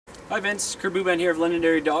Hi Vince, Kurt Booban here of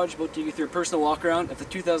Londonderry Dodge, about to take you through a personal walk around at the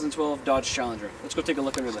 2012 Dodge Challenger. Let's go take a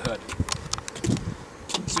look under the hood.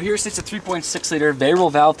 So here sits a 3.6 liter variable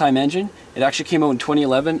valve time engine. It actually came out in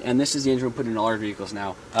 2011, and this is the engine we put in all our vehicles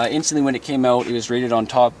now. Instantly when it came out, it was rated on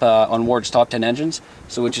on Ward's top 10 engines,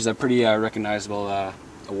 so which is a pretty recognizable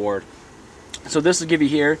award. So this will give you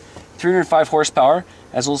here 305 horsepower,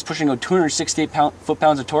 as well as pushing out 268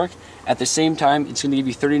 foot-pounds of torque. At the same time, it's going to give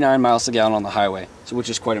you 39 miles per gallon on the highway, so which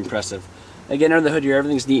is quite impressive. Again, under the hood here,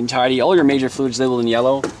 everything's neat and tidy. All your major fluids labeled in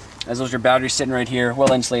yellow, as well as your battery sitting right here,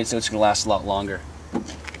 well insulated, so it's going to last a lot longer.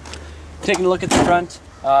 Taking a look at the front,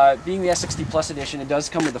 being the S60 Plus edition, it does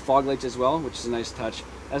come with the fog lights as well, which is a nice touch,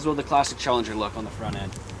 as well as the classic Challenger look on the front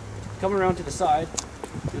end. Coming around to the side,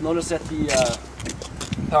 you'll notice that the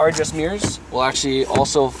power adjust mirrors will actually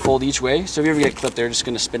also fold each way, so if you ever get clipped, they're just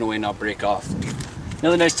going to spin away and not break off.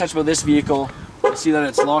 Another nice touch about this vehicle, you see that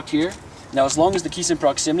it's locked here. Now as long as the key's in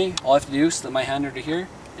proximity, all I have to do is slip my hand under here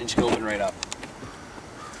and just go open right up.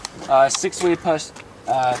 6-way push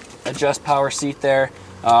adjust power seat there.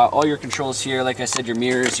 All your controls here, like I said, your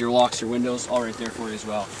mirrors, your locks, your windows, all right there for you as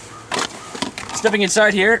well. Stepping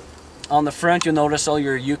inside here, on the front you'll notice all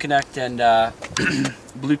your Uconnect and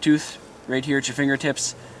Bluetooth right here at your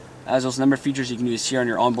fingertips, as those number features you can use here on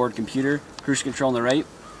your onboard computer, cruise control on the right.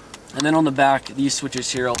 And then on the back, these switches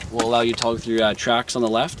here will allow you to toggle through tracks on the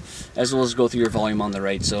left, as well as go through your volume on the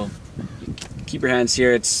right. So keep your hands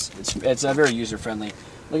here. It's very user friendly.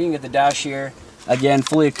 Looking at the dash here, again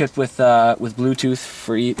fully equipped with Bluetooth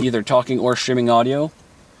for either talking or streaming audio.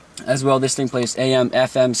 As well, this thing plays AM,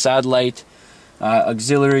 FM, satellite,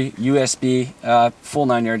 auxiliary, USB, full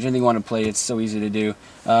 9 yards. Anything you want to play, it's so easy to do.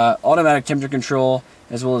 Automatic temperature control,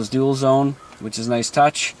 as well as dual zone, which is a nice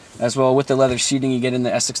touch. As well, with the leather seating you get in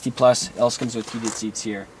the S60 Plus, it also comes with heated seats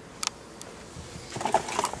here.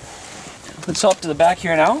 Let's hop to the back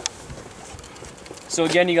here now. So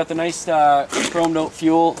again, you got the nice chromed out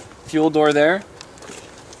fuel door there.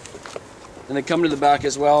 And then come to the back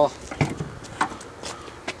as well.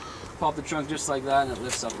 Pop the trunk just like that, and it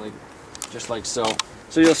lifts up just like so.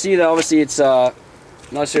 So you'll see that obviously it's not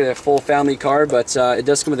necessarily a full family car, but it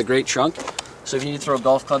does come with a great trunk. So if you need to throw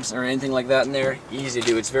golf clubs or anything like that in there, easy to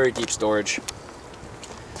do. It's very deep storage.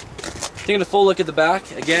 Taking a full look at the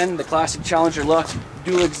back, again, the classic Challenger look,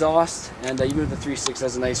 dual exhaust, and even with the 3.6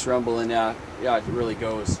 has a nice rumble, and yeah, it really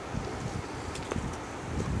goes.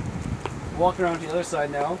 Walking around to the other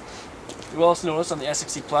side now, you will also notice on the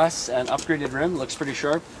S60 Plus an upgraded rim, looks pretty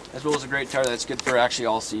sharp, as well as a great tire that's good for actually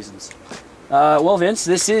all seasons. Well Vince,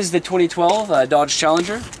 this is the 2012 Dodge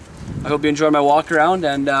Challenger. I hope you enjoyed my walk around,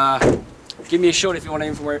 and give me a shout if you want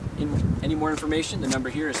any more information. The number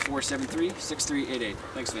here is 473-6388.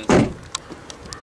 Thanks, Vince.